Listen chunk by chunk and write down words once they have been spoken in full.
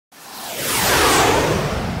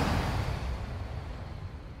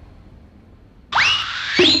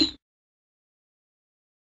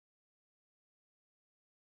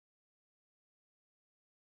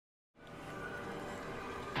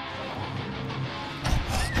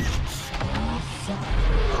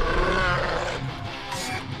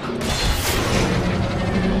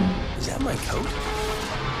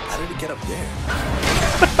get up there?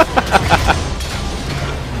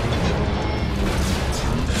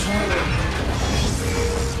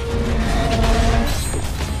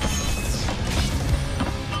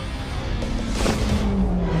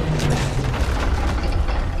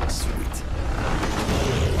 Sweet.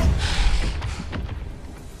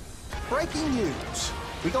 Breaking news.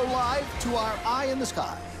 We go live to our eye in the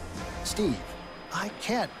sky. Steve, I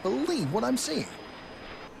can't believe what I'm seeing.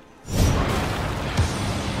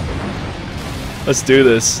 Let's do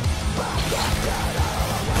this.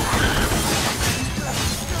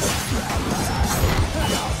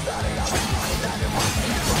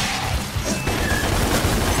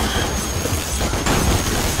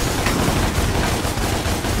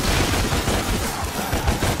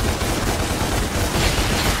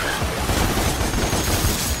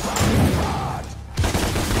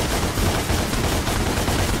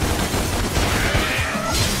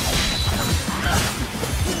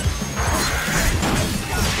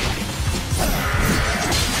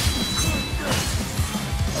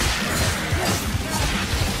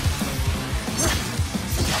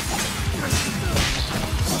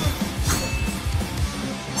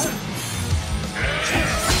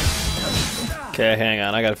 Okay, hang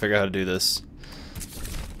on. I gotta figure out how to do this.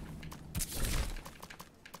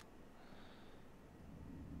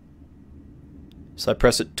 So I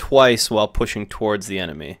press it twice while pushing towards the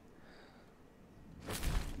enemy.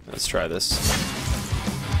 Let's try this.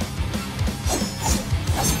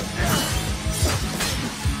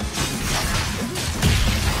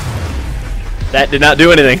 That did not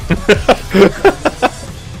do anything.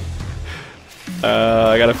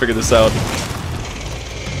 I gotta figure this out.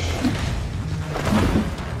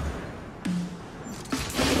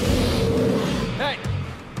 Hey,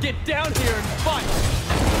 get down here and fight!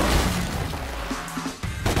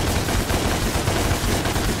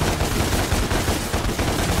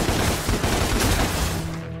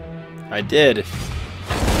 I did.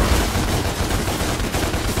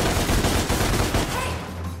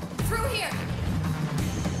 Through here.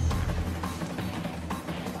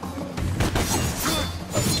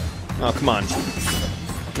 Oh, come on.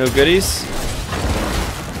 No goodies?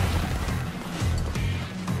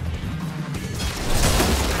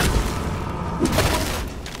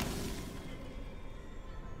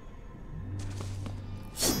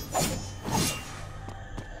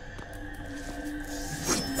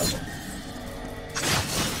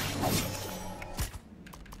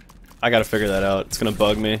 I gotta figure that out. It's gonna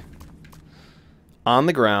bug me. On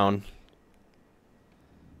the ground.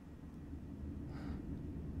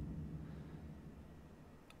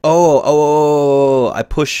 Oh, I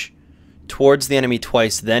push towards the enemy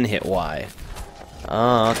twice, then hit Y.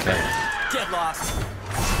 Oh, okay. Get lost!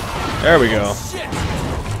 There we go. Shit!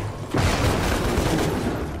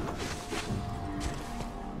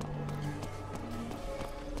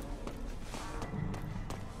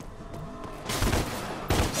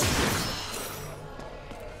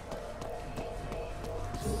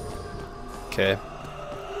 Okay.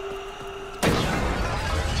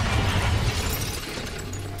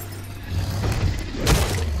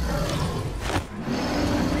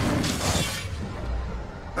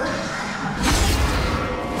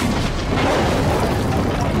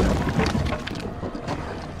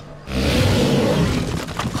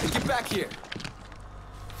 Get back here!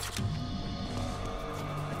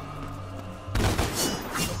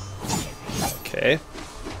 Okay.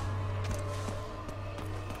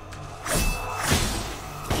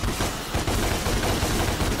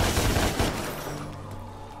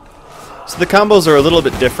 So the combos are a little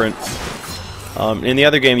bit different. In the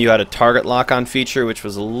other game you had a target lock-on feature, which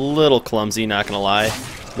was a little clumsy, not gonna lie.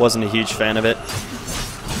 Wasn't a huge fan of it.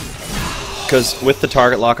 Because with the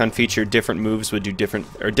target lock-on feature, different moves would do different,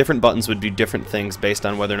 or different buttons would do different things based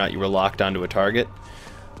on whether or not you were locked onto a target.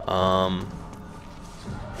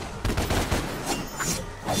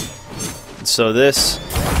 So this...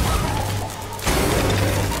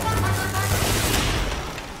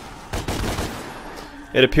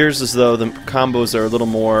 It appears as though the combos are a little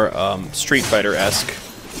more Street Fighter-esque,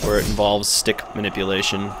 where it involves stick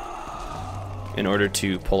manipulation in order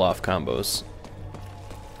to pull off combos.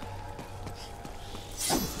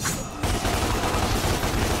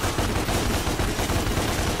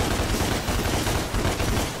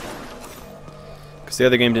 Because the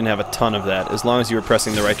other game didn't have a ton of that. As long as you were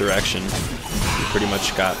pressing the right direction, you pretty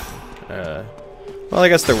much got... well, I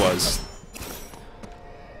guess there was.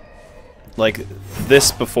 Like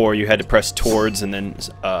this before, you had to press towards and then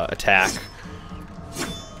attack.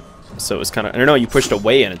 So it was kind of... I don't know, you pushed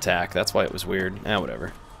away and attack. That's why it was weird.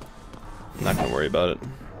 Whatever. I'm not going to worry about it.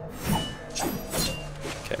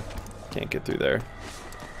 Okay. Can't get through there.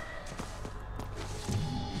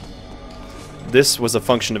 this was a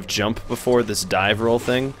function of jump before, this dive roll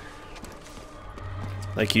thing.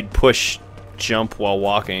 Like you'd push jump while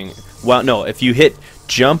walking. Well, no, if you hit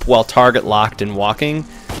jump while target locked and walking,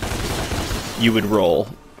 you would roll,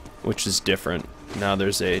 which is different. Now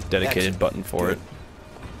there's a dedicated button for it.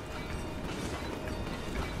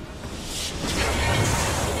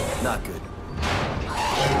 Not good.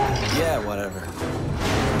 Yeah, whatever.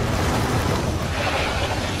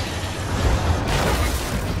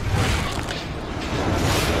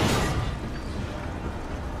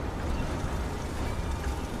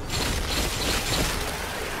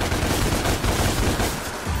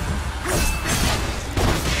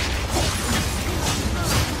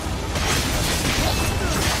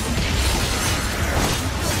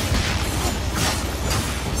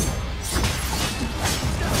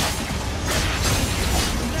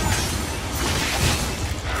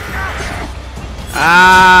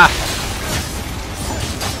 Ah!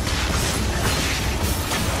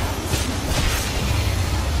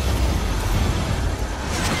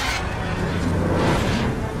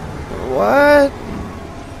 What?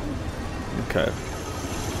 Okay.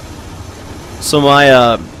 So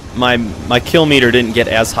my kill meter didn't get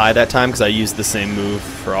as high that time because I used the same move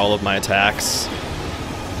for all of my attacks.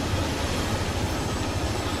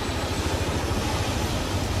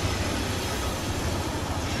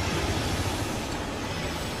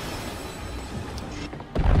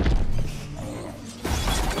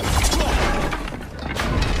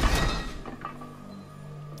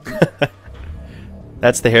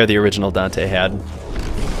 That's the hair the original Dante had.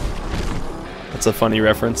 That's a funny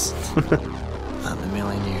reference. Not in a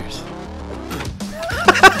million years.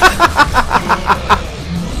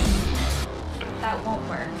 That won't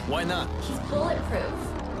work. Why not? He's bulletproof.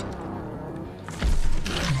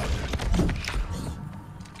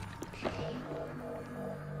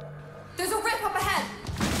 There's a rip up ahead.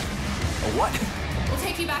 A what? We'll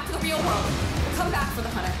take you back to the real world. We'll come back for the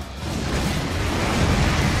hunter.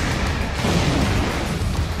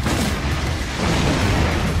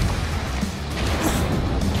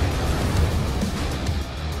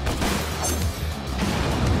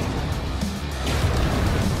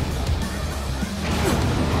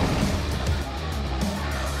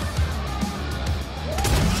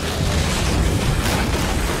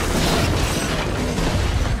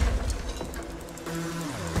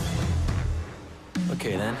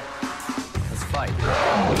 Okay then. Let's fight.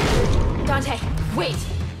 Dante, wait.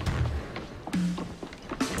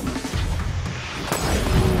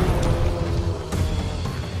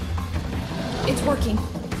 It's working.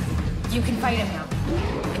 You can fight him now.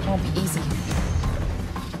 It won't be easy.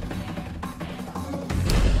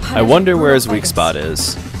 I wonder where his weak spot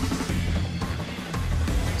is.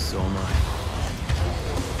 So am I.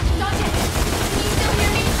 Dante, can you still hear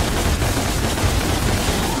me?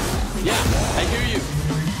 Yeah, I hear you.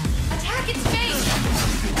 Attack its face!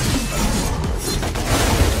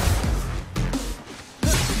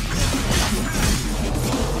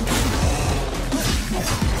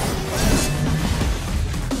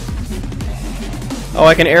 Oh,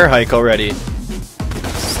 I can air hike already.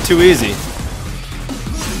 It's too easy.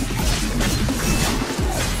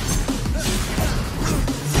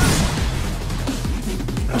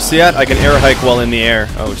 You see that? I can air hike while in the air.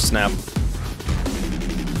 Oh, snap.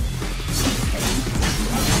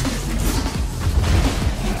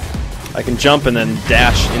 I can jump and then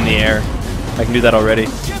dash in the air. I can do that already.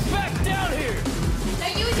 Get back down here! Now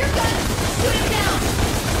use your gun! Shoot him down!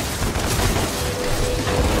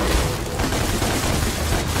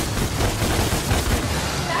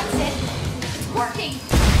 That's it! It's working!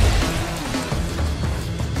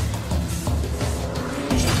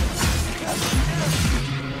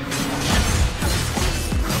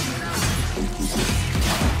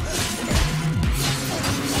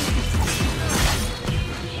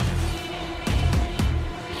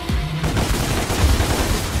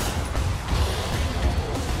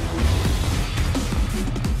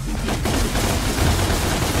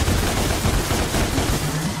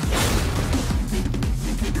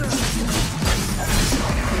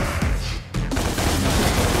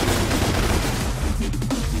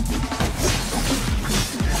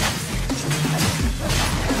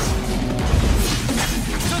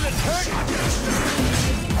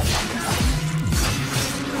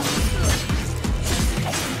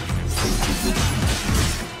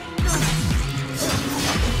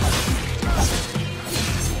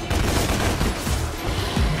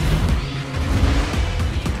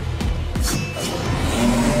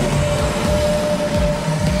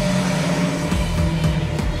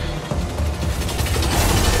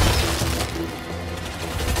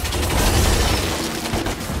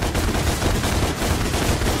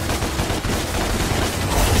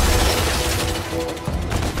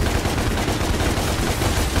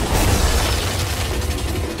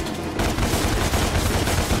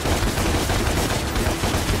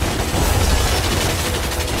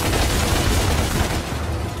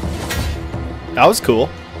 That was cool.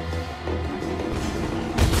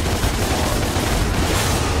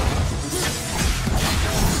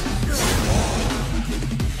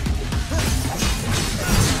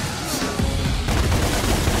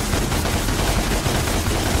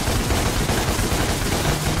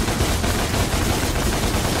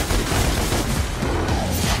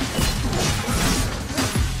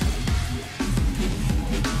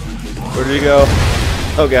 Where did he go?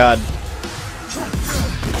 Oh god.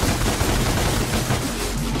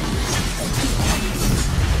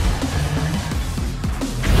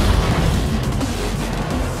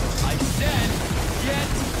 I said, get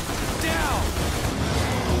down!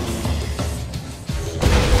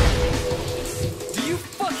 Do you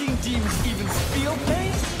fucking demons even feel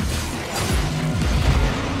pain?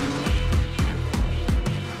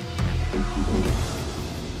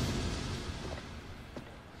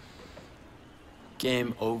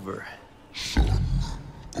 Game over.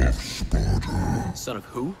 Son of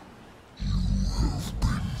who?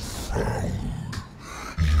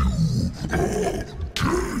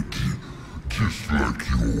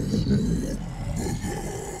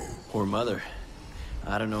 Poor mother.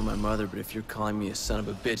 I don't know my mother, but if you're calling me a son of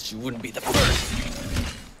a bitch, you wouldn't be the first.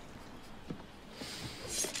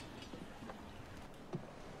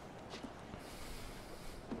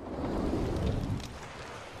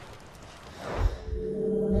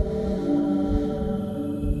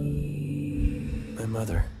 My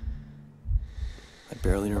mother. I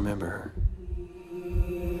barely remember her.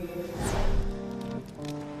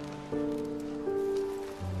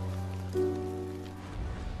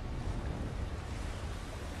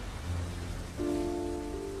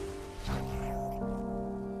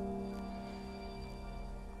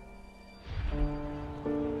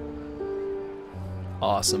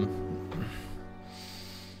 Awesome.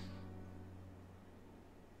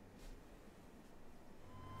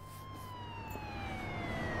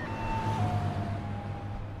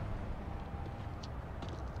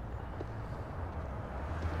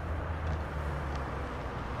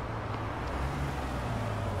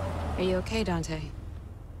 Are you okay, Dante?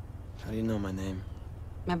 How do you know my name?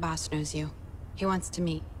 My boss knows you. He wants to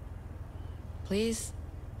meet. Please?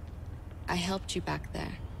 I helped you back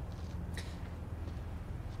there.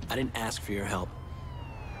 I didn't ask for your help.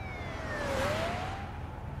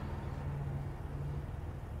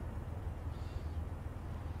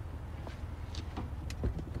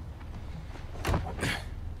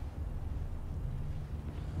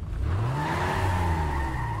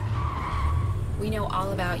 We know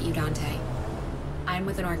all about you, Dante. I'm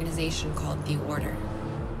with an organization called The Order.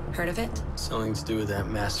 Heard of it? Something to do with that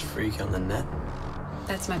masked freak on the net?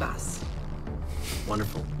 That's my boss.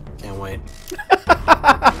 Wonderful. Can't wait.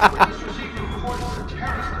 Police received reports of a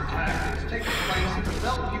terrorist attack that's taken place at the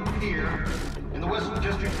Bellevue Pier in the Western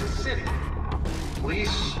District of the city.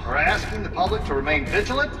 Police are asking the public to remain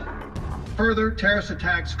vigilant. Further terrorist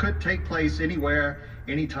attacks could take place anywhere,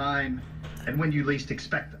 anytime, and when you least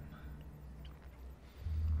expect them.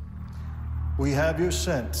 We have your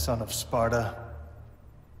scent, son of Sparta.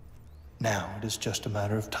 Now it is just a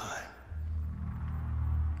matter of time.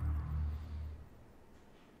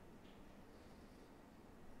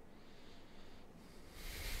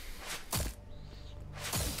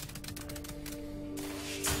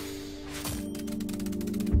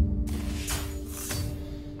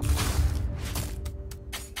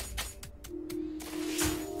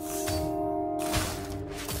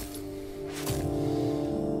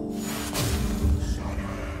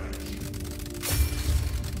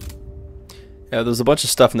 Yeah, there's a bunch of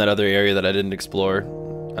stuff in that other area that I didn't explore.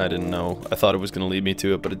 I didn't know. I thought it was going to lead me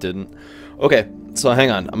to it, but it didn't. Okay, so hang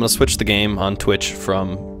on. I'm going to switch the game on Twitch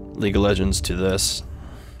from League of Legends to this.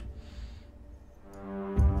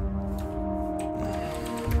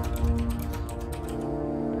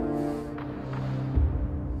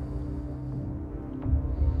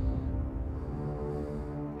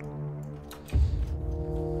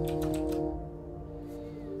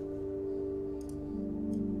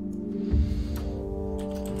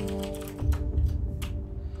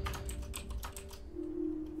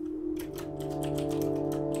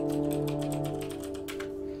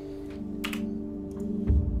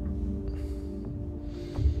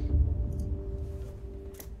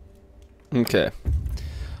 Okay.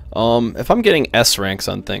 If I'm getting S ranks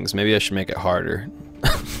on things, maybe I should make it harder.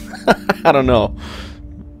 I don't know.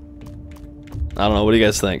 I don't know. What do you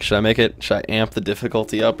guys think? Should I amp the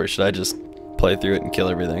difficulty up, or should I just play through it and kill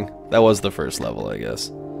everything? That was the first level, I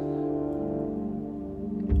guess.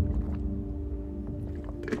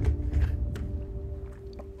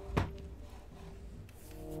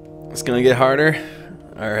 It's gonna get harder?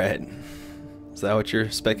 Alright. Is that what you're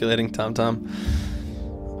speculating, Tom Tom?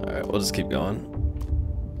 Alright, we'll just keep going.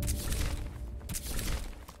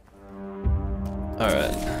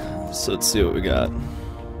 Alright, so let's see what we got.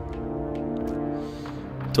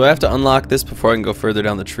 Do I have to unlock this before I can go further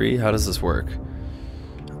down the tree? How does this work?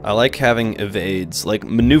 I like having evades. Like,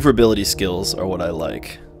 maneuverability skills are what I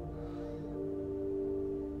like.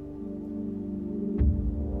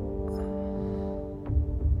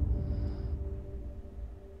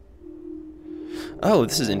 Oh,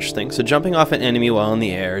 this is interesting. So jumping off an enemy while in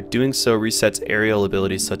the air, doing so resets aerial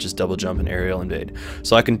abilities such as double jump and aerial invade.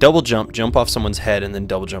 So I can double jump, jump off someone's head, and then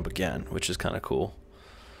double jump again, which is kind of cool.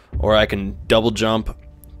 Or I can double jump,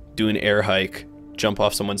 do an air hike, jump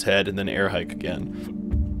off someone's head, and then air hike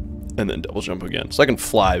again. And then double jump again. So I can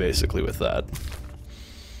fly, basically, with that.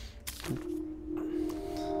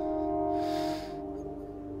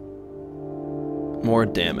 More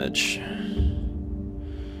damage.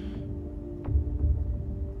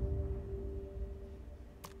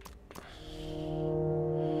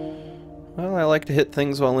 Well, I like to hit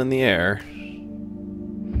things while in the air.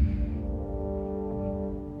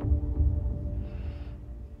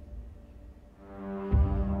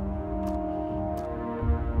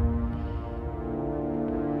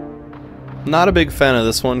 Not a big fan of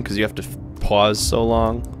this one because you have to pause so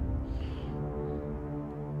long.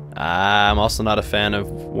 I'm also not a fan of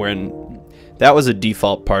when... That was a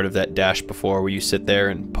default part of that dash before where you sit there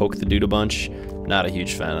and poke the dude a bunch. Not a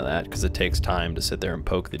huge fan of that because it takes time to sit there and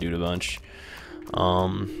poke the dude a bunch.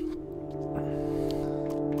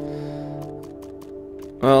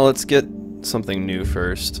 Well, let's get something new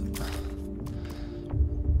first.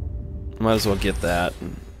 Might as well get that.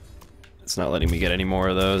 It's not letting me get any more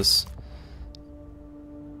of those.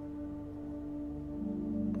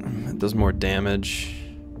 It does more damage.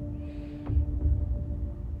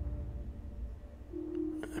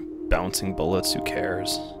 Bouncing bullets, who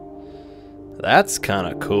cares? That's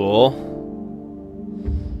kind of cool.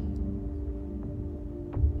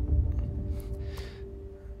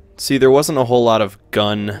 See, there wasn't a whole lot of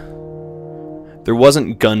gun... There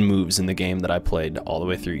wasn't gun moves in the game that I played all the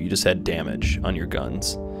way through. You just had damage on your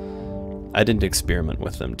guns. I didn't experiment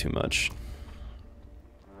with them too much.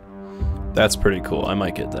 That's pretty cool. I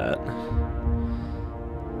might get that.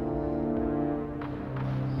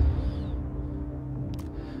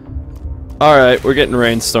 Alright, we're getting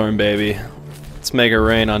rainstorm, baby. Let's make it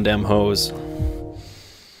rain on them hoes.